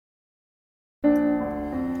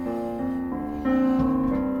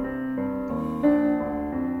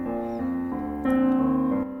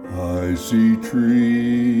see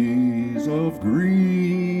trees of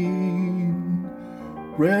green,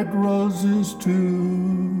 red roses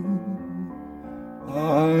too.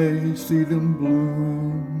 I see them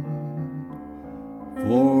bloom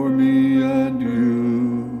for me and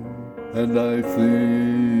you, and I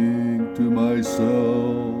think to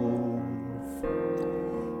myself,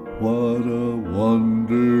 what a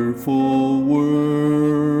wonderful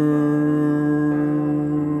world.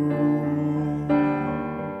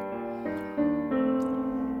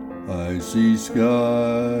 I see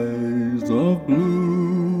skies of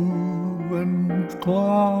blue and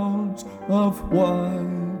clouds of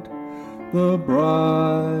white, the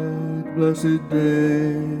bright blessed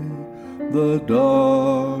day, the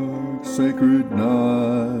dark sacred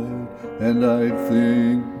night, and I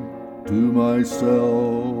think to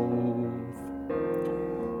myself,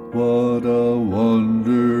 what a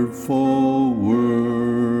wonderful world.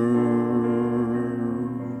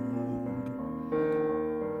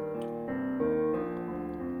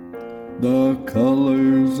 The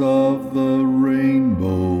colors of the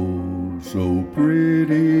rainbow, so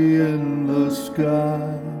pretty in the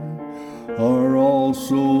sky, are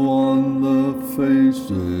also on the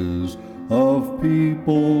faces of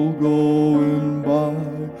people going by.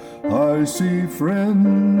 I see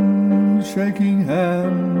friends shaking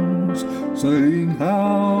hands, saying,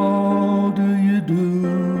 how do you do?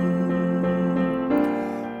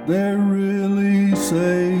 They're really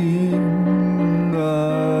saying,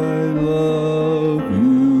 I love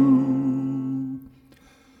you.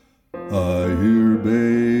 I hear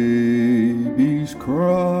babies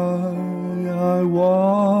cry, I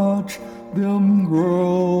watch them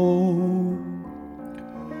grow.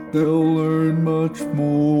 They'll learn much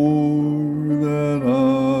more than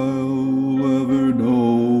I'll ever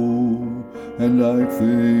know, and I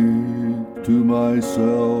think to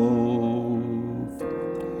myself,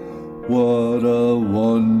 what a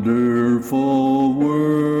wonderful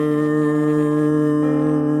world.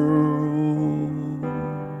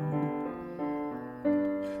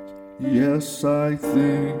 Yes, I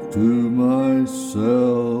think to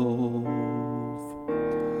myself,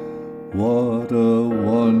 what a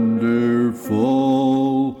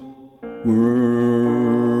wonderful world.